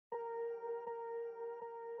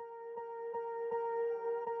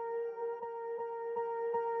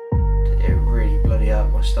bloody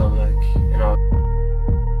out my stomach, and I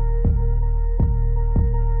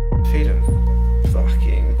was feeling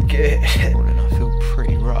fucking good. And I feel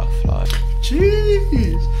pretty rough, like,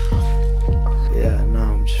 jeez. Yeah,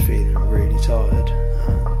 now I'm just feeling really tired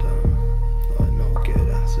and like not good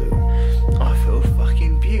at all. I feel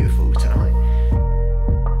fucking beautiful tonight.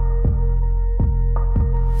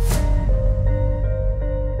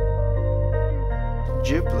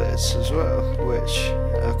 Giblets as well, which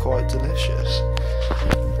are quite delicious.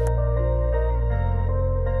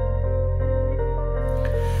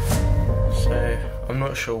 So I'm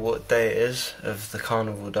not sure what day it is of the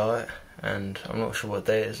carnivore diet, and I'm not sure what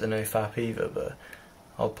day it is the no fap either, but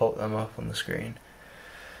I'll pop them up on the screen.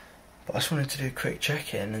 But I just wanted to do a quick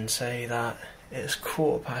check-in and say that it's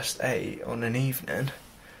 8:15 on an evening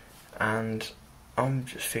and I'm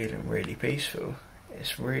just feeling really peaceful.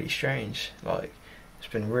 It's really strange. Like, it's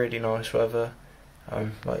been really nice weather.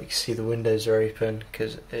 Like, you can see the windows are open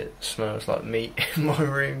because it smells like meat in my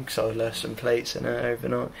room because I left some plates in it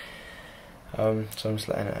overnight. So I'm just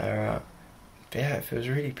letting it air out. But yeah, it feels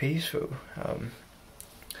really peaceful.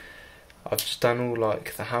 I've just done all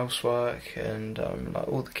like the housework and like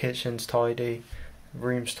all the kitchen's tidy,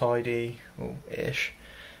 room's tidy, or ish.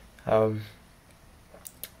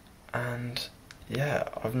 And yeah,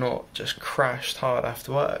 I've not just crashed hard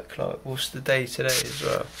after work. Like, what's the day today as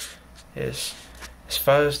well? It's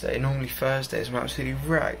Thursday. Normally Thursdays I'm absolutely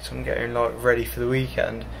wrecked. I'm getting like ready for the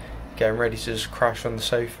weekend, getting ready to just crash on the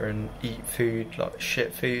sofa and eat food, like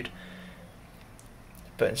shit food.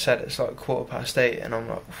 But instead it's like 8:15 and I'm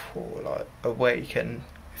like, whoa, like awake and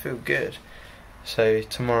feel good. So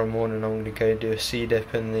tomorrow morning I'm gonna go do a sea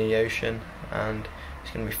dip in the ocean, and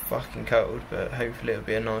it's gonna be fucking cold, but hopefully it'll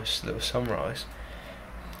be a nice little sunrise.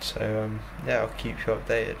 So yeah, I'll keep you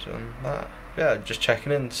updated on that. Yeah, just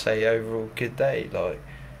checking in to say overall good day. Like,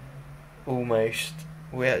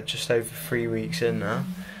 we're just over 3 weeks in now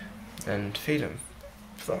and feeling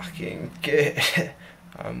fucking good.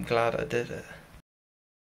 I'm glad I did it.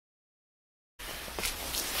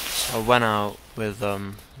 I went out with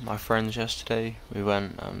my friends yesterday. We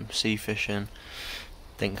went sea fishing,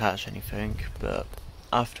 didn't catch anything, but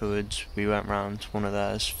afterwards we went round to one of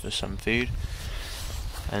theirs for some food,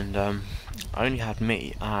 and I only had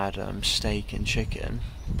meat. I had steak and chicken,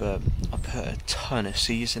 but I put a ton of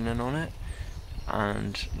seasoning on it,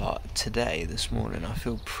 and like today, this morning, I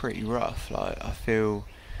feel pretty rough. Like, I feel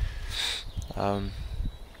I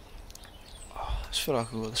just feel like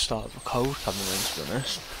I've got the start of a cold coming in, to be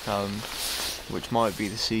honest, which might be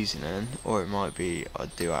the seasoning, or it might be I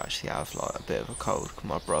do actually have like a bit of a cold because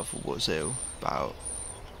my brother was ill about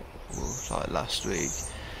like last week,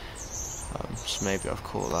 so maybe I've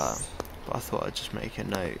caught that. But I thought I'd just make a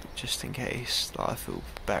note just in case that I feel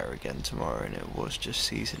better again tomorrow and it was just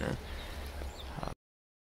seasoning.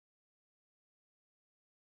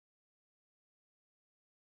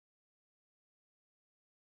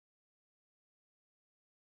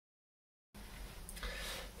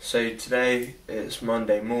 So today it's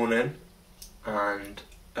Monday morning, and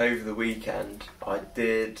over the weekend I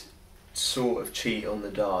did sort of cheat on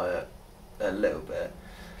the diet a little bit.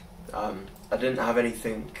 I didn't have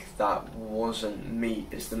anything that wasn't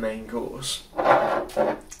meat as the main course,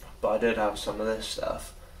 but I did have some of this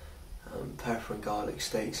stuff. Pepper and garlic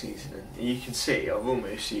steak seasoning. You can see I've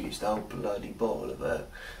almost used the whole bloody bottle of it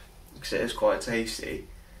because it is quite tasty.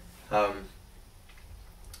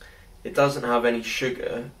 It doesn't have any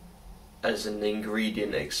sugar as an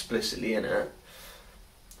ingredient explicitly in it,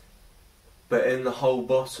 but in the whole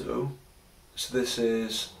bottle, so this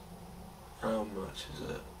is, how much is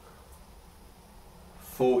it?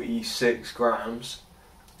 46 grams.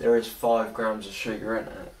 There is 5 grams of sugar in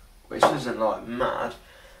it, which isn't like mad.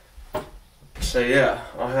 So yeah,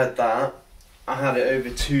 I had that. I had it over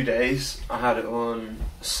 2 days. I had it on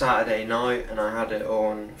Saturday night and I had it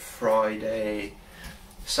on Saturday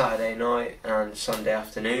night and Sunday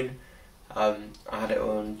afternoon. I had it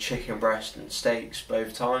on chicken breast and steaks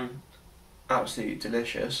both time. Absolutely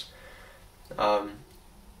delicious.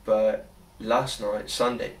 But last night,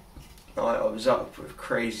 Sunday night, I was up with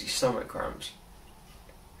crazy stomach cramps.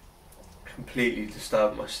 Completely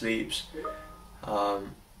disturbed my sleeps.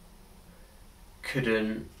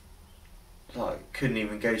 Couldn't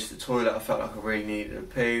even go to the toilet. I felt like I really needed a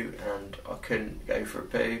poo and I couldn't go for a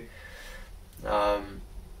poo.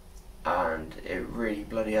 And it really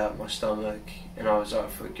bloody hurt my stomach, and I was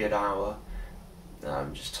up for a good hour,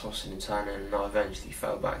 just tossing and turning, and I eventually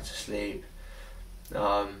fell back to sleep.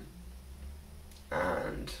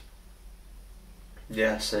 And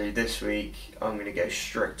yeah, so this week I'm going to go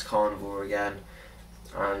strict carnivore again,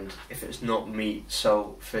 and if it's not meat,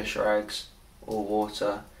 salt, fish or eggs, or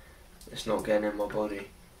water, it's not getting in my body,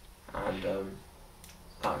 and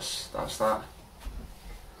that's that.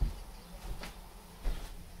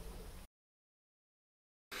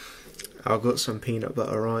 I've got some peanut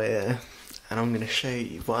butter right here, and I'm going to show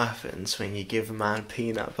you what happens when you give a man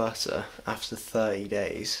peanut butter after 30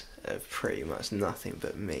 days of pretty much nothing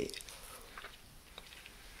but meat.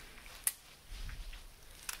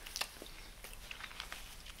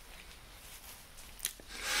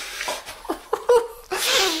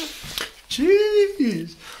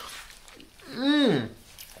 Jeez!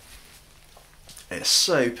 It's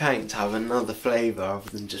so paying to have another flavour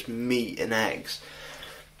other than just meat and eggs.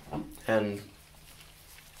 And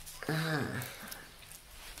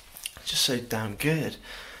just so damn good.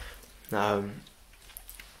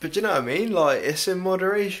 But you know what I mean? Like, it's in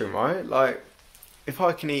moderation, right? Like, if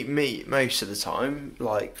I can eat meat most of the time,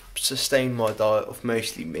 like sustain my diet of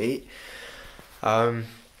mostly meat,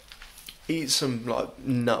 eat some like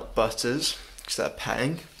nut butters because they're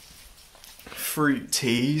paying, fruit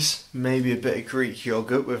teas, maybe a bit of Greek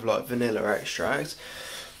yogurt with like vanilla extract,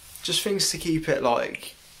 just things to keep it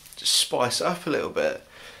like, just spice it up a little bit,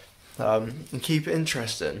 and keep it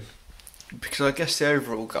interesting. Because I guess the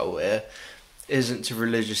overall goal here isn't to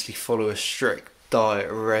religiously follow a strict diet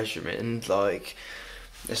regimen. Like,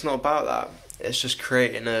 it's not about that. It's just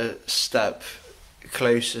creating a step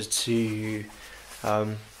closer to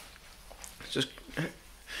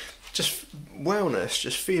just wellness,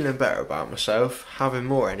 just feeling better about myself, having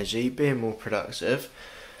more energy, being more productive,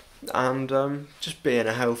 and just being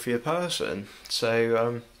a healthier person.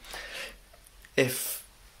 So if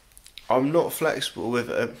I'm not flexible with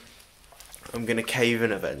it, I'm going to cave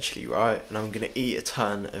in eventually, right? And I'm going to eat a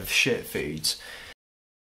ton of shit foods,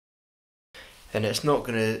 and it's not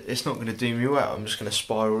going to do me well. I'm just going to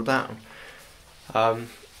spiral down.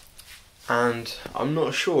 And I'm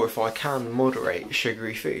not sure if I can moderate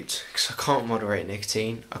sugary foods, because I can't moderate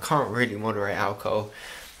nicotine, I can't really moderate alcohol,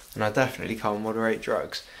 and I definitely can't moderate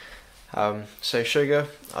drugs. So sugar,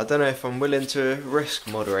 I don't know if I'm willing to risk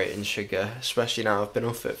moderating sugar, especially now I've been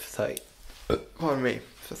off it for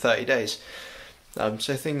 30 days. So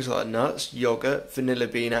things like nuts, yogurt, vanilla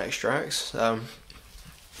bean extracts,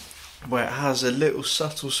 where it has a little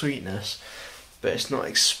subtle sweetness, but it's not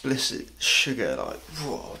explicit sugar, like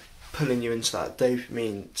raw, pulling you into that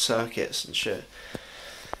dopamine circuits and shit.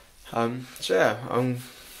 So yeah, I'm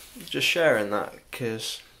just sharing that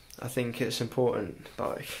because I think it's important.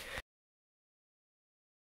 Like,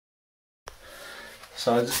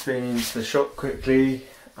 so I just been into the shop quickly,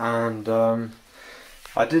 and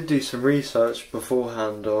I did do some research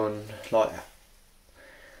beforehand on like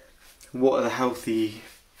what are the healthy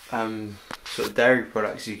sort of dairy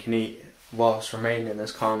products you can eat whilst remaining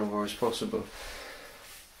as carnivore as possible.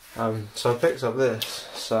 So I picked up this,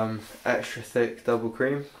 some extra thick double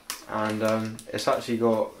cream, and it's actually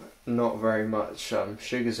got not very much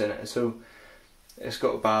sugars in it at all. It's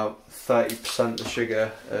got about 30% the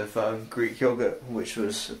sugar of Greek yogurt, which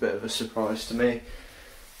was a bit of a surprise to me.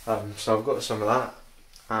 So I've got some of that,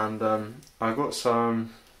 and I got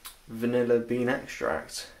some vanilla bean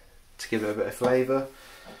extract to give it a bit of flavour.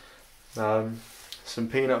 Some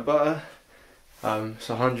peanut butter, it's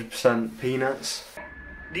 100% peanuts.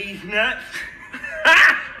 These nuts.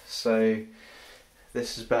 So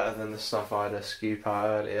this is better than the stuff I had a scoop out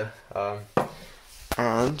earlier.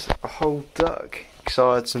 And a whole duck, because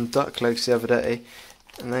I had some duck legs the other day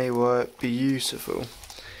and they were beautiful.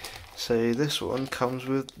 So this one comes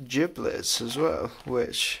with giblets as well,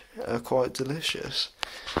 which are quite delicious.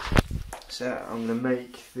 So yeah, I'm going to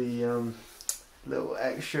make the little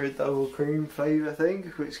extra double cream flavour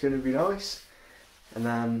thing, which is going to be nice, and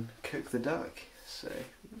then cook the duck.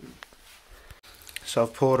 So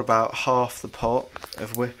I've poured about half the pot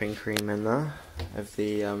of whipping cream in there, of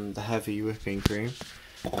the heavy whipping cream,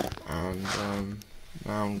 and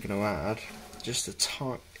now I'm going to add just a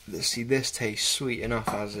tiny. See, this tastes sweet enough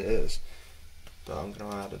as it is, but I'm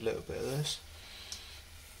going to add a little bit of this.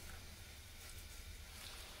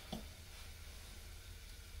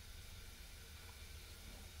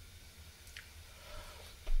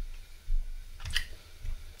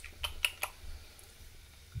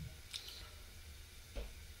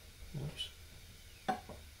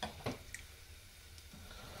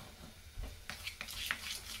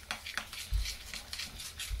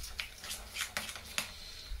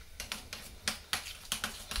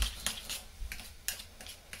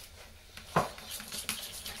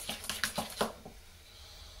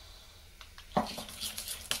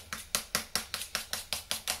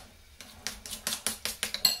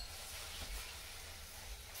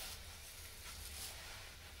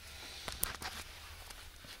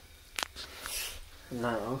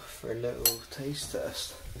 now for a little taste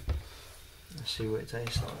test. Let's see what it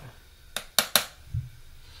tastes like.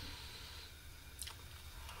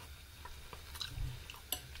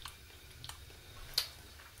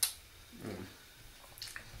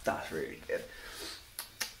 That's really good.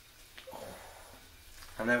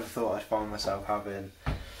 I never thought I'd find myself having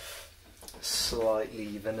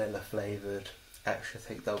slightly vanilla flavoured extra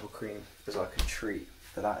thick double cream as like a treat,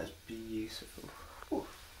 but that is beautiful. Ooh.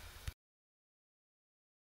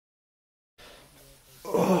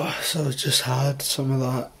 Oh, so I just had some of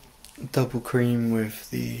that double cream with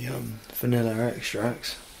the vanilla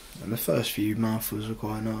extracts, and the first few mouthfuls were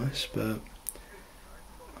quite nice, but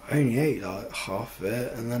I only ate like half of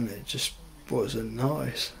it, and then it just wasn't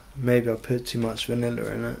nice. Maybe I put too much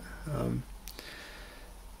vanilla in it.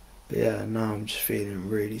 But yeah, now I'm just feeling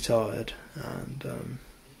really tired and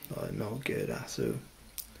like not good at all.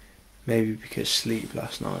 Maybe because sleep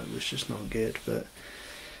last night was just not good, but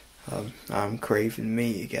I'm craving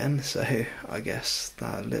meat again, so I guess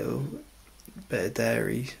that little bit of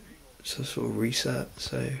dairy to sort of reset.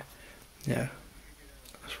 So yeah,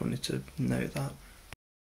 I just wanted to note that.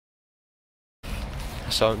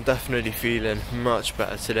 So I'm definitely feeling much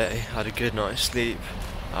better today. Had a good night's sleep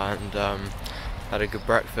and had a good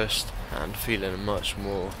breakfast and feeling much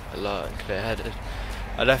more alert and clear-headed.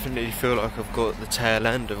 I definitely feel like I've got the tail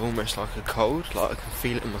end of almost like a cold, like I can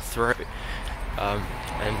feel it in my throat.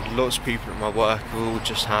 And lots of people at my work have all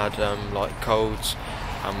just had like colds,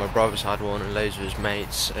 and my brother's had one and loads of his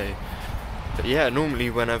mates. So, but yeah, normally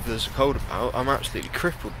whenever there's a cold about, I'm absolutely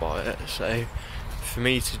crippled by it. So for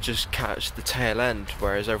me to just catch the tail end,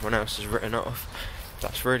 whereas everyone else is written off,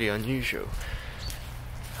 that's really unusual.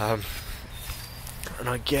 And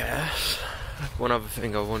I guess one other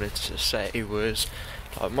thing I wanted to say was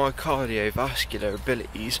like my cardiovascular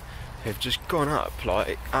abilities have just gone up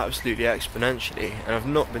like absolutely exponentially, and I've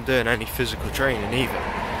not been doing any physical training either.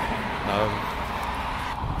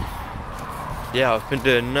 Yeah, I've been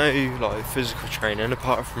doing no like physical training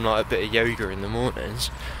apart from like a bit of yoga in the mornings,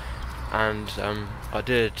 and I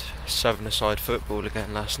did 7-a-side football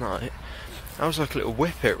again last night. I was like a little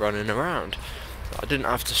whippet running around. I didn't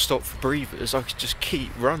have to stop for breathers, I could just keep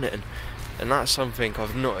running, and that's something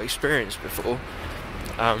I've not experienced before.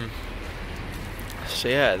 So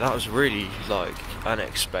yeah, that was really like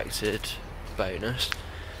unexpected bonus,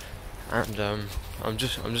 and I'm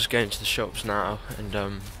just going to the shops now, and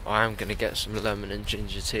I am going to get some lemon and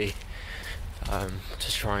ginger tea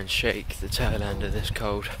to try and shake the tail end of this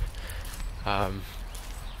cold, because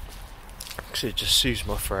it just soothes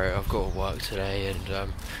my throat. I've got to work today, and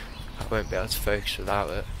I won't be able to focus without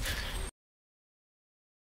it.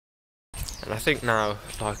 And I think now,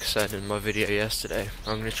 like I said in my video yesterday,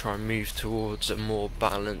 I'm going to try and move towards a more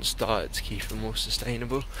balanced diet to keep it more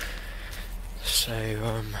sustainable.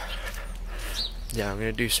 So yeah, I'm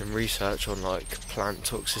going to do some research on like plant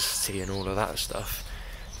toxicity and all of that stuff,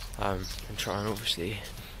 and try and obviously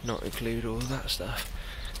not include all of that stuff.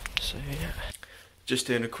 So yeah, just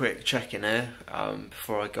doing a quick check-in here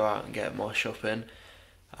before I go out and get my shopping.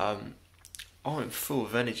 I'm full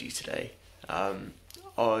of energy today.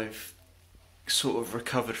 I've sort of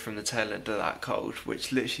recovered from the tail end of that cold,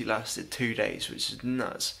 which literally lasted 2 days, which is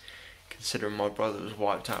nuts considering my brother was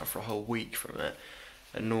wiped out for a whole week from it,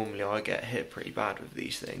 and normally I get hit pretty bad with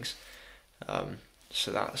these things,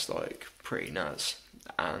 so that's like pretty nuts.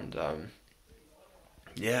 And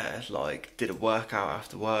yeah, like did a workout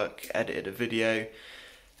after work, edited a video,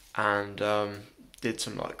 and did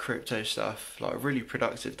some like crypto stuff, like a really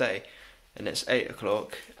productive day. And it's 8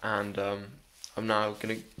 o'clock, and I'm now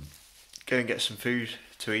gonna go and get some food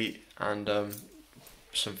to eat, and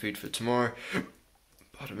some food for tomorrow.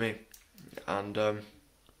 Pardon me. And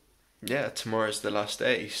yeah, tomorrow's the last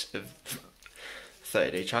day of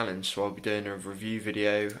 30-day challenge, so I'll be doing a review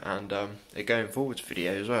video and a going forwards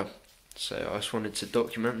video as well. So I just wanted to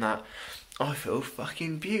document that I feel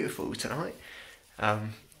fucking beautiful tonight. Yeah,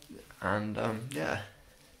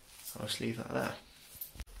 I'll just leave that there.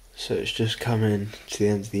 So it's just coming to the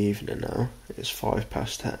end of the evening now. It's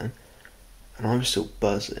 10:05, and I'm still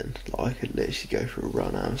buzzing. Like I could literally go for a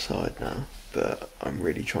run outside now, but I'm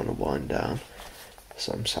really trying to wind down.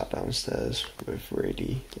 So I'm sat downstairs with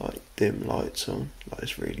really like dim lights on. Like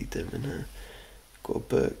it's really dim in here. Got a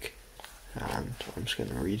book, and I'm just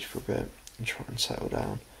gonna read for a bit and try and settle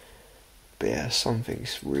down. But yeah,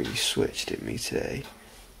 something's really switched in me today.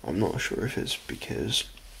 I'm not sure if it's because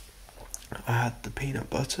I had the peanut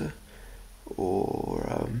butter,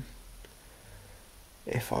 or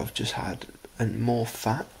if I've just had more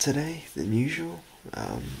fat today than usual,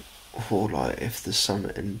 or like if there's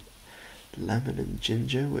something in lemon and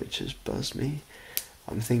ginger which has buzzed me.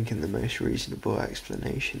 I'm thinking the most reasonable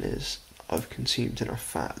explanation is I've consumed enough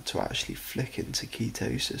fat to actually flick into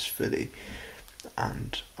ketosis fully,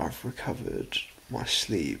 and I've recovered my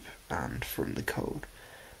sleep and from the cold.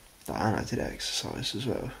 And I did exercise as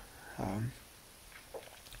well.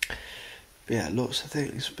 But yeah, lots of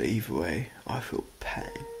things, but either way, I feel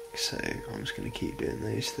pain, so I'm just going to keep doing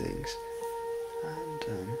those things.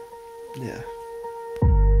 And yeah.